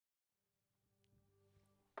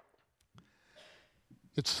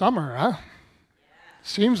It's summer, huh?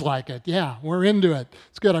 Seems like it. Yeah, we're into it.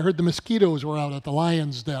 It's good. I heard the mosquitoes were out at the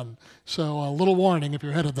Lion's Den. So a little warning if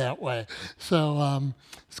you're headed that way. So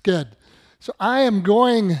it's good. So I am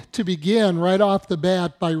going to begin right off the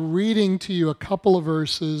bat by reading to you a couple of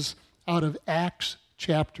verses out of Acts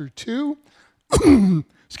chapter 2.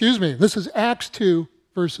 Excuse me. This is Acts 2,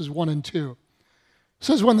 verses 1 and 2. It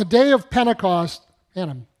says, when the day of Pentecost, man,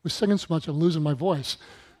 I was singing so much I'm losing my voice.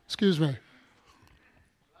 Excuse me.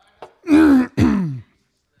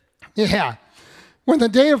 Yeah. When the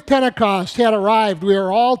day of Pentecost had arrived, we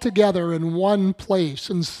were all together in one place,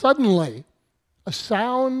 and suddenly a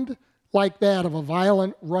sound like that of a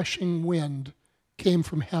violent rushing wind came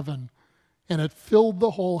from heaven, and it filled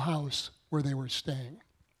the whole house where they were staying.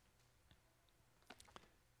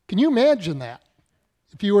 Can you imagine that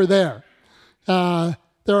if you were there? There are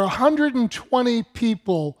 120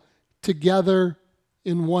 people together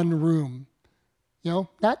in one room. You know,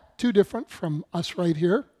 not too different from us right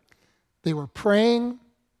here. They were praying,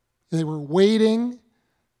 they were waiting,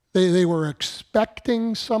 they were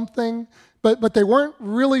expecting something, but they weren't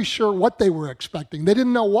really sure what they were expecting. They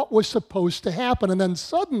didn't know what was supposed to happen. And then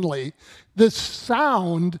suddenly, this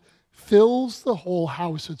sound fills the whole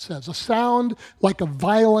house, it says. A sound like a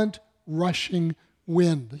violent, rushing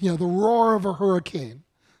wind. You know, the roar of a hurricane,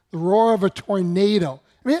 the roar of a tornado.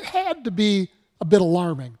 I mean, it had to be a bit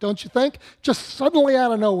alarming, don't you think? Just suddenly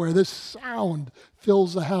out of nowhere, this sound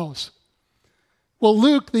fills the house. Well,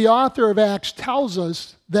 Luke, the author of Acts, tells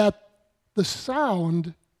us that the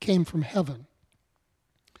sound came from heaven.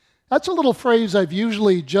 That's a little phrase I've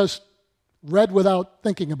usually just read without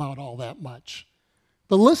thinking about all that much.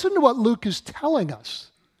 But listen to what Luke is telling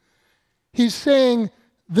us. He's saying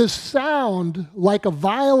this sound, like a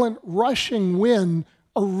violent rushing wind,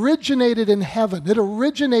 originated in heaven. It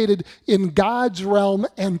originated in God's realm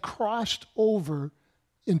and crossed over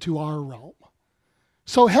into our realm.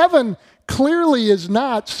 So heaven clearly is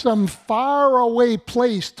not some faraway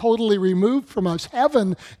place totally removed from us.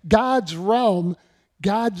 Heaven, God's realm,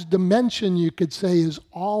 God's dimension, you could say, is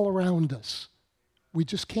all around us. We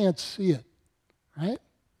just can't see it, right?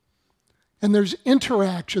 And there's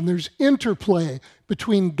interaction, there's interplay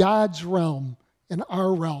between God's realm and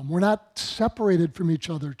our realm. We're not separated from each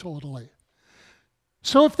other totally.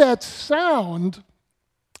 So if that sound,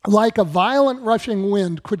 like a violent rushing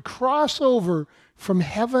wind, could cross over from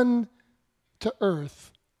heaven to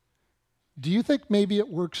earth, do you think maybe it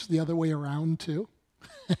works the other way around too?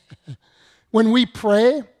 When we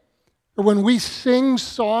pray or when we sing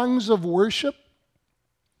songs of worship,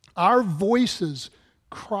 our voices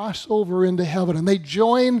cross over into heaven, and they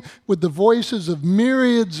join with the voices of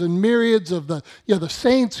myriads and myriads of the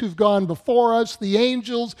saints who've gone before us, the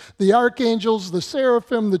angels, the archangels, the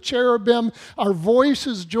seraphim, the cherubim. Our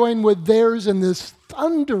voices join with theirs in this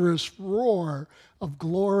thunderous roar of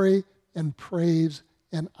glory and praise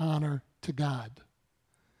and honor to God.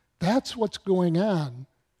 That's what's going on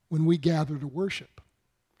when we gather to worship.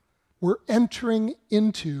 We're entering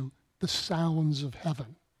into the sounds of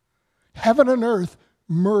heaven. Heaven and earth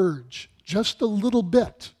merge just a little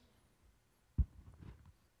bit.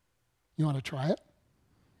 You want to try it?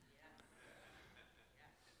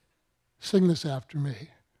 Sing this after me.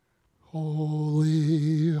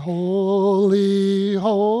 Holy, holy,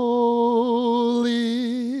 holy.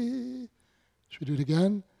 Should we do it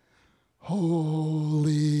again?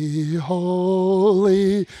 Holy,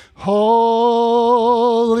 holy, holy.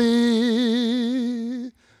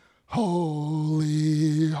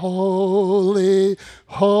 Holy, holy,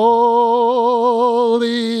 holy.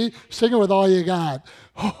 Sing it with all you got.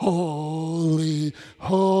 Holy,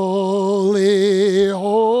 holy,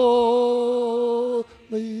 holy.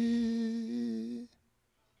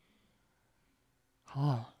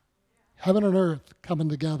 Huh. Heaven and earth coming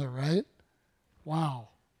together, right? Wow.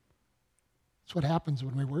 That's what happens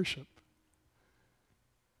when we worship.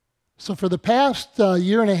 So for the past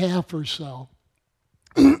year and a half or so,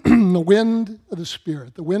 the wind of the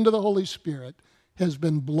Spirit, the wind of the Holy Spirit, has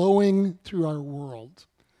been blowing through our world.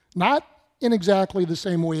 Not in exactly the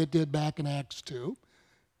same way it did back in Acts 2,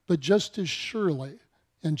 but just as surely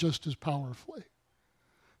and just as powerfully.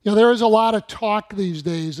 You know, there is a lot of talk these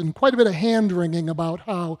days and quite a bit of hand-wringing about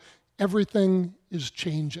how everything is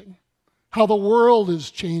changing, how the world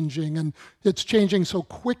is changing, and it's changing so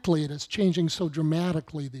quickly and it's changing so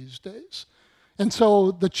dramatically these days. And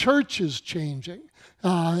so the church is changing,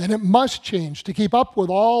 and it must change to keep up with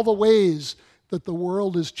all the ways that the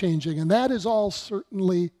world is changing, and that is all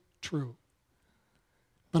certainly true.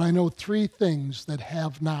 But I know three things that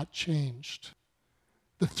have not changed.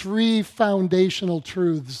 The three foundational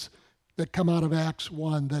truths that come out of Acts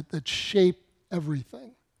 1 that shape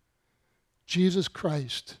everything. Jesus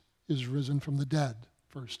Christ is risen from the dead,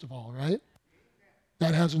 first of all, right?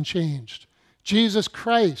 That hasn't changed. Jesus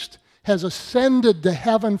Christ has ascended to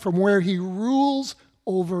heaven from where he rules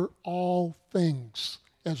over all things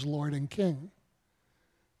as Lord and King.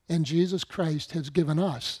 And Jesus Christ has given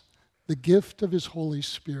us the gift of his Holy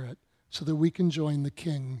Spirit so that we can join the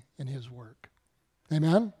King in his work.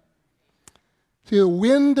 Amen? See, the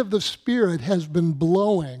wind of the Spirit has been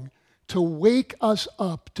blowing to wake us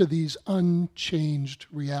up to these unchanged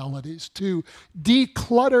realities, to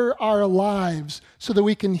declutter our lives so that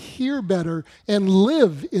we can hear better and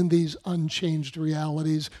live in these unchanged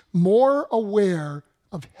realities, more aware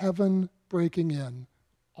of heaven breaking in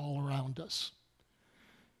all around us.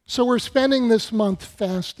 So we're spending this month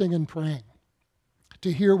fasting and praying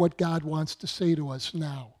to hear what God wants to say to us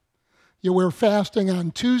now. We're fasting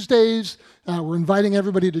on Tuesdays. We're inviting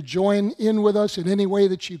everybody to join in with us in any way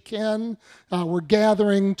that you can. We're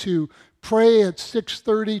gathering to pray at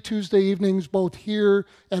 6:30 Tuesday evenings, both here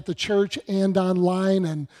at the church and online.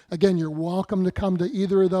 And again, you're welcome to come to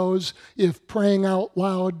either of those. If praying out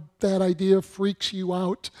loud, that idea freaks you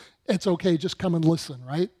out, it's okay. Just come and listen,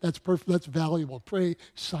 right? That's perfect. That's valuable. Pray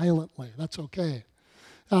silently. That's okay.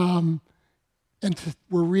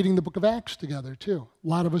 We're reading the book of Acts together, too. A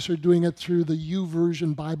lot of us are doing it through the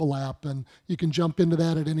YouVersion Bible app, and you can jump into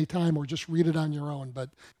that at any time or just read it on your own, but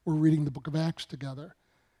we're reading the book of Acts together.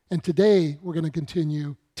 And today, we're going to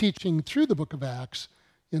continue teaching through the book of Acts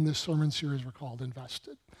in this sermon series we're called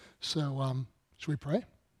Invested. So, should we pray?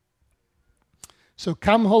 So,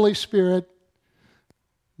 come, Holy Spirit,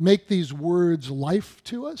 make these words life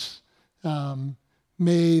to us.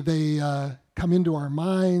 May they come into our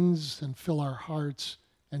minds and fill our hearts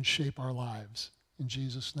and shape our lives. In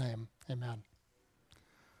Jesus' name, amen.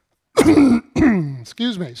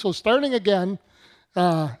 Excuse me. So starting again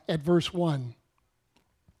at verse 1.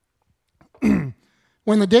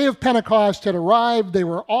 When the day of Pentecost had arrived, they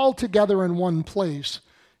were all together in one place,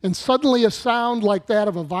 and suddenly a sound like that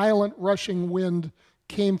of a violent rushing wind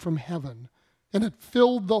came from heaven, and it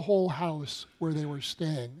filled the whole house where they were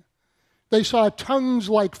staying. They saw tongues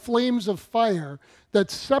like flames of fire that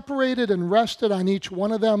separated and rested on each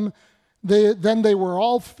one of them. Then they were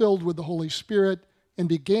all filled with the Holy Spirit and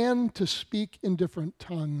began to speak in different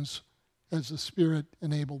tongues as the Spirit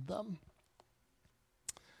enabled them.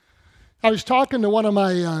 I was talking to one of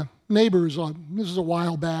my neighbors, this is a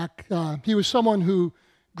while back. He was someone who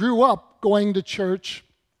grew up going to church,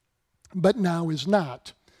 but now is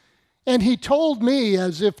not. And he told me,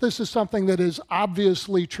 as if this is something that is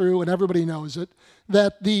obviously true and everybody knows it,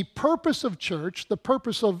 that the purpose of church, the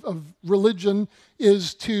purpose of religion,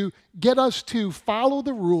 is to get us to follow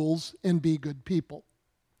the rules and be good people.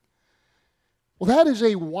 Well, that is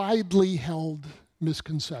a widely held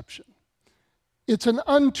misconception. It's an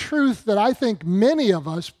untruth that I think many of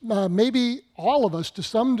us, maybe all of us to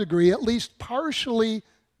some degree, at least partially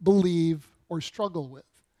believe or struggle with.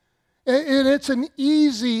 And it's an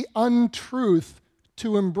easy untruth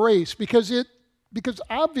to embrace because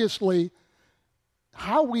obviously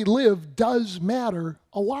how we live does matter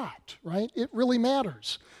a lot, right? It really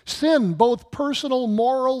matters. Sin, both personal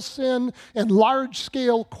moral sin and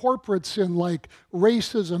large-scale corporate sin like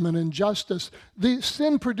racism and injustice, the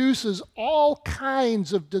sin produces all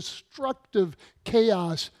kinds of destructive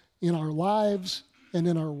chaos in our lives and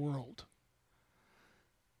in our world.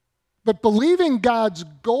 But believing God's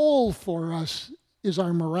goal for us is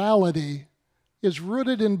our morality is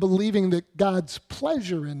rooted in believing that God's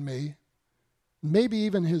pleasure in me, maybe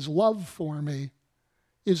even his love for me,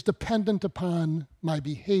 is dependent upon my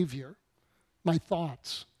behavior, my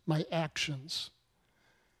thoughts, my actions.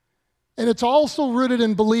 And it's also rooted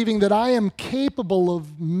in believing that I am capable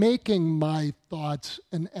of making my thoughts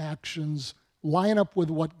and actions line up with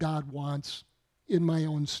what God wants in my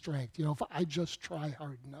own strength, if I just try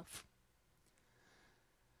hard enough.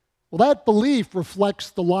 Well, that belief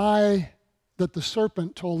reflects the lie that the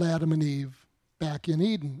serpent told Adam and Eve back in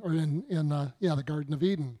Eden, or in the Garden of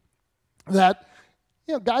Eden, that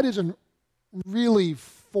God isn't really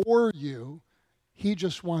for you; He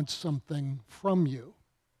just wants something from you.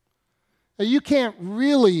 Now, you can't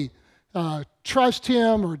really trust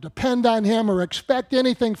Him or depend on Him or expect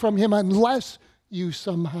anything from Him unless you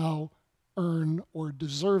somehow earn or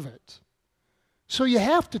deserve it. So you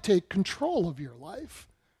have to take control of your life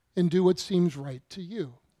and do what seems right to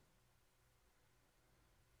you.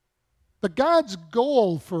 But God's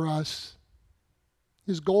goal for us,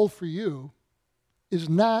 his goal for you, is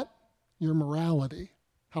not your morality,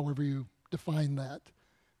 however you define that.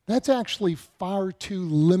 That's actually far too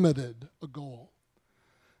limited a goal.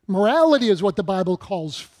 Morality is what the Bible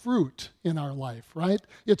calls fruit in our life, right?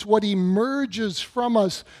 It's what emerges from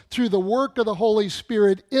us through the work of the Holy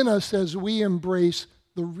Spirit in us as we embrace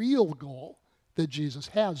the real goal that Jesus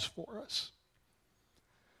has for us.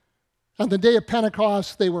 On the day of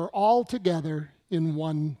Pentecost, they were all together in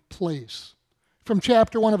one place. From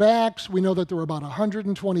chapter 1 of Acts, we know that there were about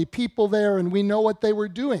 120 people there, and we know what they were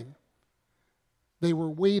doing. They were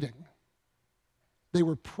waiting. They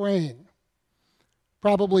were praying.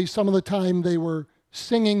 Probably some of the time they were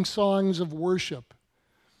singing songs of worship.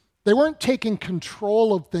 They weren't taking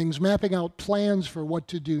control of things, mapping out plans for what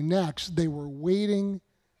to do next. They were waiting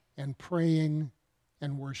and praying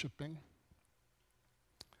and worshiping.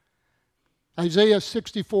 Isaiah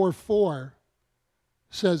 64:4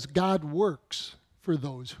 says, God works for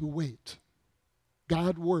those who wait.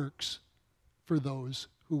 God works for those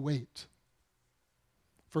who wait.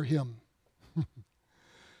 For Him.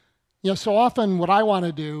 So often what I want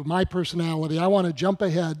to do, my personality, I want to jump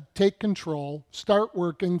ahead, take control, start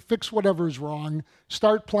working, fix whatever's wrong,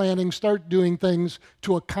 start planning, start doing things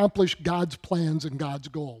to accomplish God's plans and God's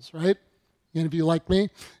goals, right? Any of you like me?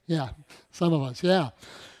 Yeah, some of us, yeah.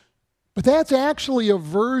 But that's actually a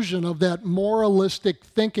version of that moralistic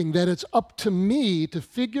thinking that it's up to me to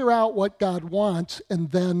figure out what God wants and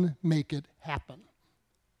then make it happen.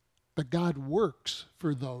 But God works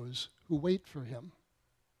for those who wait for Him.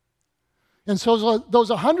 And so those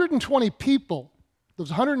 120 people, those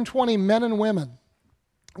 120 men and women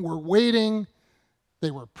were waiting, they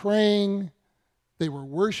were praying, they were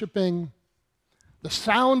worshiping. The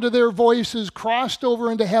sound of their voices crossed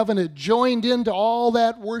over into heaven. It joined into all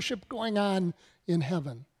that worship going on in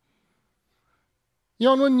heaven.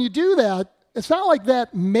 And when you do that, it's not like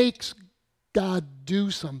that makes God do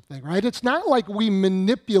something, right? It's not like we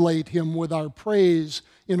manipulate Him with our praise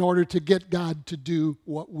in order to get God to do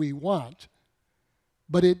what we want.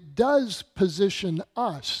 But it does position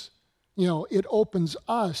us, it opens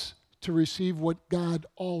us to receive what God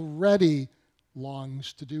already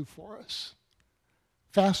longs to do for us.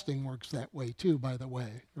 Fasting works that way too, by the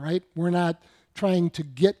way, right? We're not trying to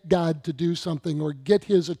get God to do something or get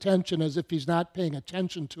His attention as if He's not paying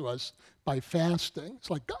attention to us by fasting. It's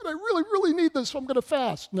like, God, I really, really need this, so I'm going to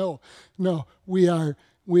fast. No, we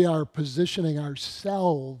are positioning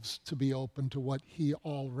ourselves to be open to what He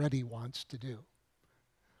already wants to do.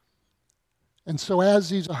 And so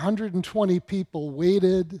as these 120 people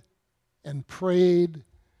waited and prayed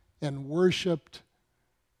and worshiped,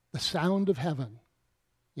 the sound of heaven,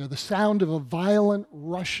 the sound of a violent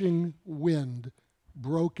rushing wind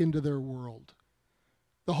broke into their world.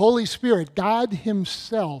 The Holy Spirit, God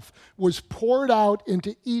Himself, was poured out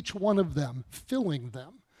into each one of them, filling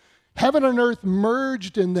them. Heaven and earth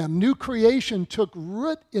merged in them. New creation took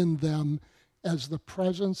root in them as the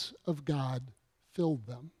presence of God filled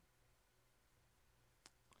them.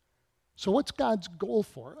 So what's God's goal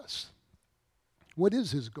for us? What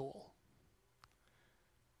is His goal?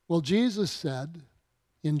 Well, Jesus said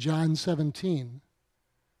in John 17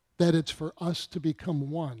 that it's for us to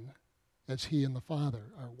become one as He and the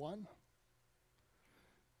Father are one.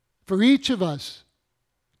 For each of us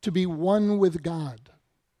to be one with God,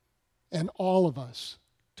 and all of us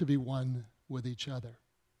to be one with each other.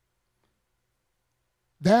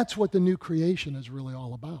 That's what the new creation is really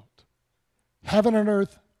all about. Heaven and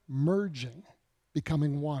earth merging,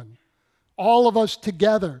 becoming one. All of us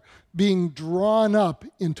together being drawn up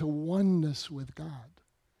into oneness with God.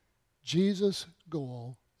 Jesus'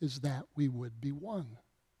 goal is that we would be one.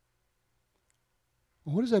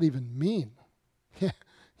 Well, what does that even mean?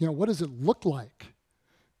 What does it look like?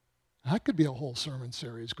 That could be a whole sermon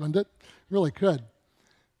series, couldn't it? It really could.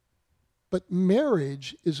 But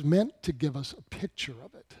marriage is meant to give us a picture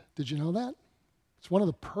of it. Did you know that? It's one of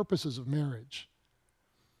the purposes of marriage.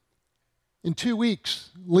 In 2 weeks,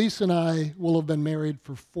 Lisa and I will have been married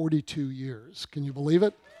for 42 years. Can you believe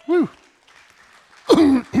it? Woo!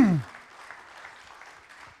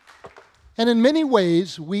 And in many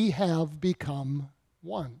ways, we have become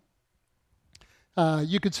one.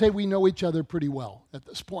 You could say we know each other pretty well at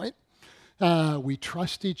this point. We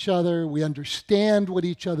trust each other. We understand what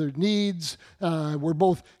each other needs. We're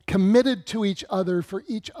both committed to each other for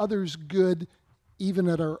each other's good, even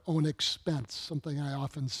at our own expense, something I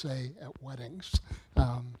often say at weddings,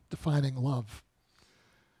 defining love.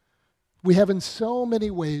 We have in so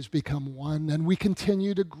many ways become one, and we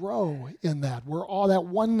continue to grow in that, where all that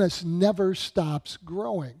oneness never stops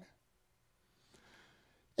growing.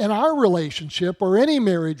 And our relationship, or any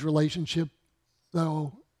marriage relationship,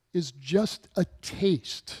 though, is just a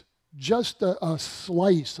taste, just a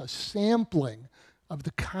slice, a sampling of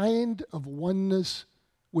the kind of oneness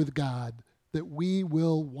with God that we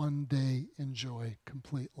will one day enjoy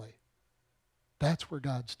completely. That's where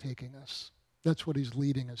God's taking us. That's what he's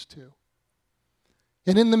leading us to.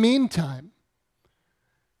 And in the meantime,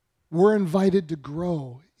 we're invited to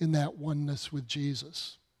grow in that oneness with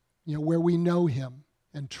Jesus, where we know him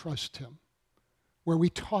and trust him, where we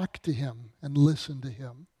talk to him and listen to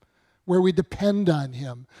him, where we depend on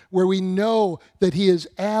him, where we know that he is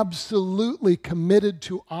absolutely committed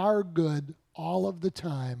to our good all of the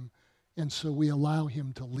time, and so we allow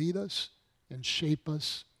him to lead us and shape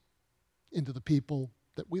us into the people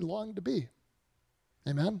that we long to be.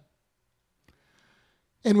 Amen?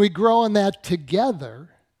 And we grow in that together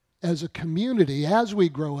as a community. As we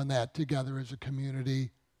grow in that together as a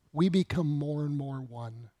community, we become more and more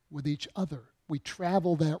one with each other. We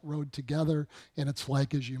travel that road together, and it's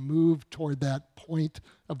like as you move toward that point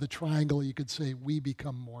of the triangle, you could say, we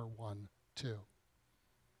become more one too.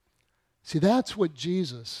 See, that's what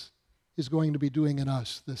Jesus is going to be doing in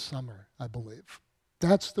us this summer, I believe.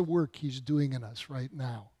 That's the work he's doing in us right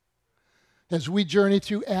now. As we journey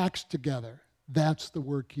through Acts together, that's the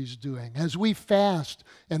work he's doing. As we fast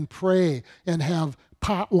and pray and have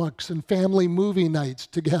potlucks and family movie nights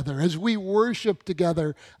together, as we worship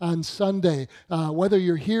together on Sunday, whether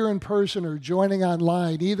you're here in person or joining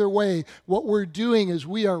online, either way, what we're doing is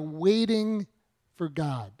we are waiting for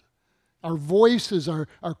God. Our voices are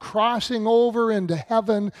crossing over into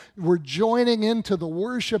heaven. We're joining into the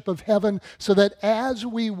worship of heaven so that as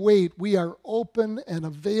we wait, we are open and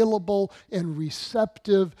available and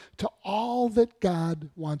receptive to all that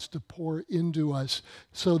God wants to pour into us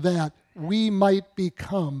so that we might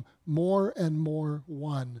become more and more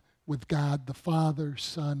one with God the Father,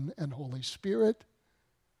 Son, and Holy Spirit,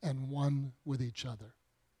 and one with each other.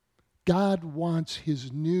 God wants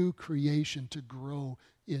his new creation to grow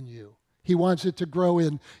in you. He wants it to grow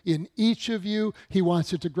in each of you. He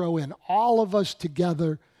wants it to grow in all of us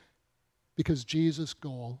together because Jesus'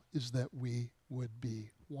 goal is that we would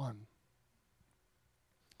be one.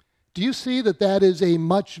 Do you see that that is a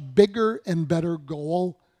much bigger and better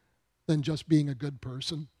goal than just being a good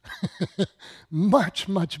person? Much,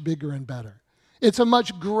 much bigger and better. It's a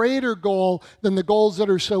much greater goal than the goals that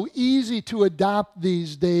are so easy to adopt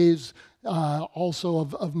these days, also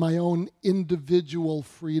of my own individual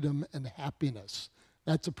freedom and happiness.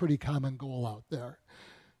 That's a pretty common goal out there.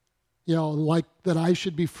 Like that I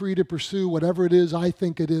should be free to pursue whatever it is I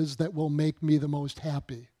think it is that will make me the most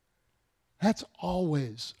happy. That's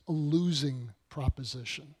always a losing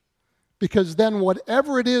proposition. Because then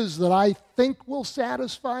whatever it is that I think will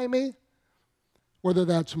satisfy me, whether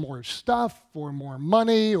that's more stuff or more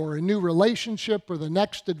money or a new relationship or the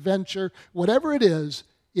next adventure, whatever it is,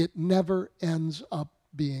 it never ends up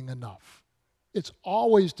being enough. It's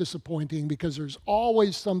always disappointing because there's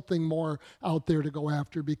always something more out there to go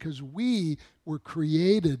after because we were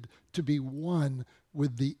created to be one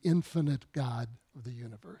with the infinite God of the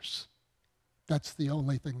universe. That's the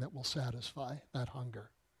only thing that will satisfy that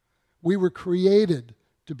hunger. We were created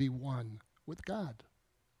to be one with God.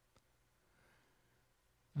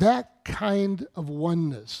 That kind of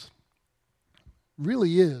oneness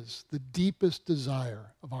really is the deepest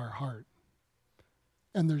desire of our heart.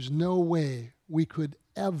 And there's no way we could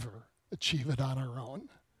ever achieve it on our own.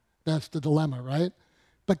 That's the dilemma, right?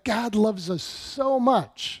 But God loves us so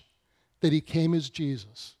much that he came as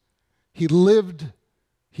Jesus. He lived,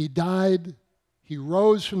 he died, he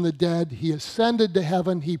rose from the dead, he ascended to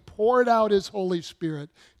heaven, he poured out his Holy Spirit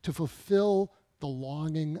to fulfill the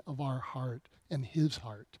longing of our heart and his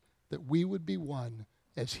heart, that we would be one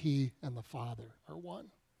as he and the Father are one.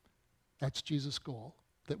 That's Jesus' goal,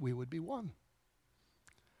 that we would be one.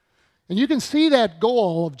 And you can see that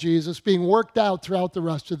goal of Jesus being worked out throughout the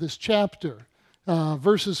rest of this chapter.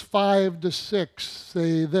 Verses 5 to 6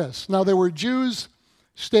 say this. Now there were Jews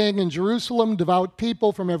staying in Jerusalem, devout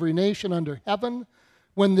people from every nation under heaven.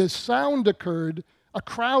 When this sound occurred, a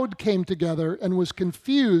crowd came together and was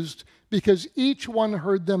confused because each one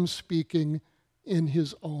heard them speaking in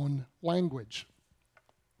his own language.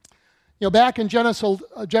 Back in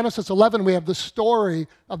Genesis 11, we have the story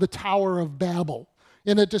of the Tower of Babel.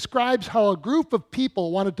 And it describes how a group of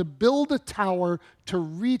people wanted to build a tower to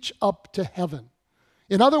reach up to heaven.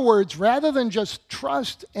 In other words, rather than just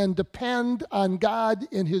trust and depend on God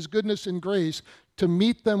in his goodness and grace to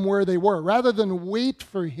meet them where they were, rather than wait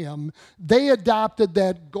for him, they adopted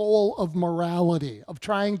that goal of morality, of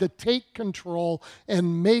trying to take control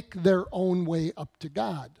and make their own way up to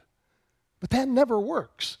God. But that never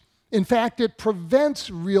works. In fact, it prevents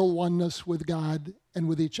real oneness with God and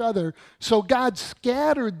with each other. So God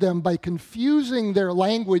scattered them by confusing their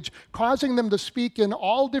language, causing them to speak in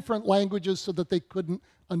all different languages so that they couldn't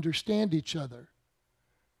understand each other.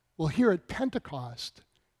 Well, here at Pentecost,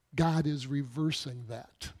 God is reversing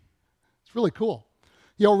that. It's really cool.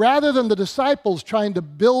 Rather than the disciples trying to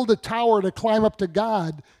build a tower to climb up to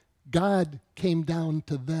God, God came down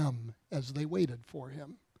to them as they waited for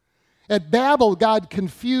him. At Babel, God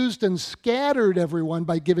confused and scattered everyone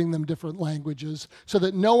by giving them different languages so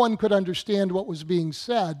that no one could understand what was being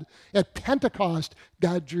said. At Pentecost,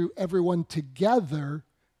 God drew everyone together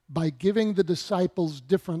by giving the disciples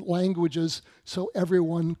different languages so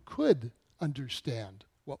everyone could understand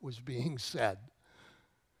what was being said.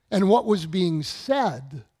 And what was being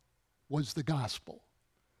said was the gospel,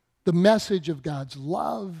 the message of God's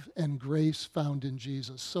love and grace found in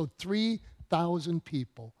Jesus. So 3,000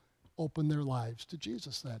 people opened their lives to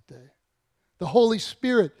Jesus that day. The Holy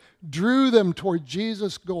Spirit drew them toward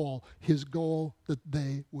Jesus' goal, his goal that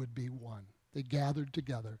they would be one. They gathered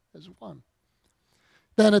together as one.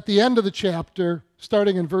 Then at the end of the chapter,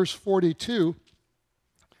 starting in verse 42,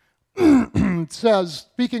 it says,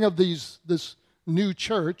 speaking of this new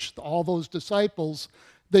church, all those disciples,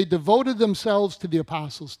 they devoted themselves to the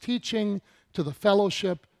apostles' teaching, to the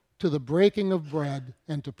fellowship, to the breaking of bread,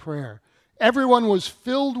 and to prayer. Everyone was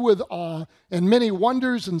filled with awe, and many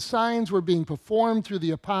wonders and signs were being performed through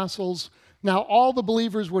the apostles. Now all the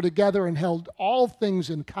believers were together and held all things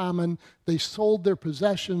in common. They sold their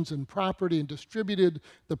possessions and property and distributed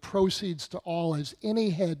the proceeds to all as any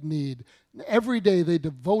had need. Every day they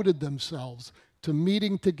devoted themselves to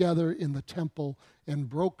meeting together in the temple and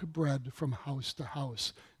broke bread from house to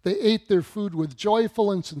house. They ate their food with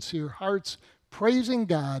joyful and sincere hearts, praising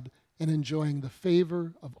God and enjoying the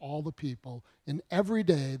favor of all the people. And every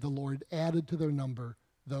day the Lord added to their number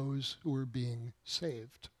those who were being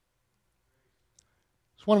saved.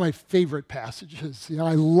 It's one of my favorite passages.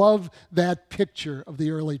 I love that picture of the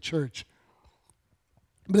early church.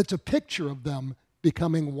 But it's a picture of them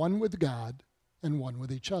becoming one with God and one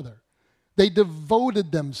with each other. They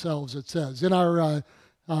devoted themselves, it says. In our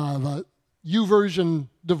the YouVersion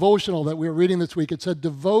devotional that we were reading this week, it said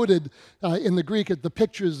devoted in the Greek. The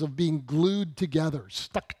pictures of being glued together,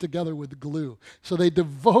 stuck together with glue. So they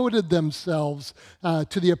devoted themselves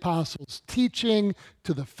to the apostles' teaching,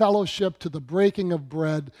 to the fellowship, to the breaking of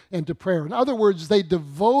bread, and to prayer. In other words, they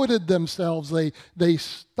devoted themselves, they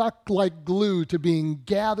stuck like glue to being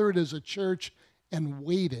gathered as a church and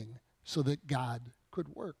waiting so that God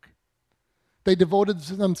could work. They devoted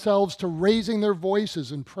themselves to raising their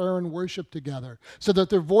voices in prayer and worship together so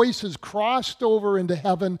that their voices crossed over into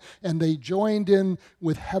heaven and they joined in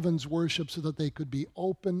with heaven's worship so that they could be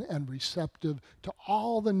open and receptive to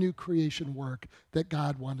all the new creation work that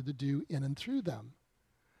God wanted to do in and through them.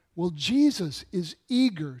 Well, Jesus is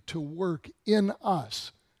eager to work in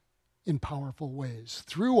us in powerful ways,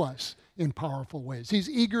 through us in powerful ways. He's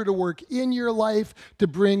eager to work in your life to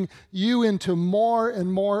bring you into more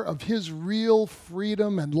and more of his real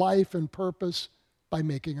freedom and life and purpose by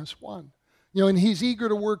making us one. And he's eager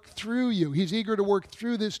to work through you. He's eager to work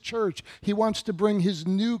through this church. He wants to bring his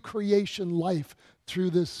new creation life through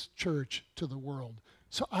this church to the world.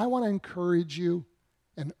 So I want to encourage you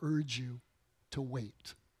and urge you to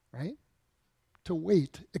wait, right? To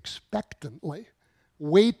wait expectantly.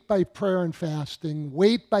 Wait by prayer and fasting.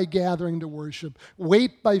 Wait by gathering to worship.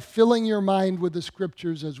 Wait by filling your mind with the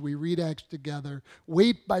scriptures as we read Acts together.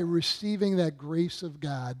 Wait by receiving that grace of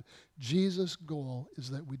God. Jesus' goal is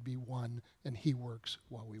that we'd be one, and he works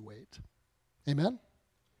while we wait. Amen?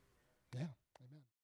 Yeah.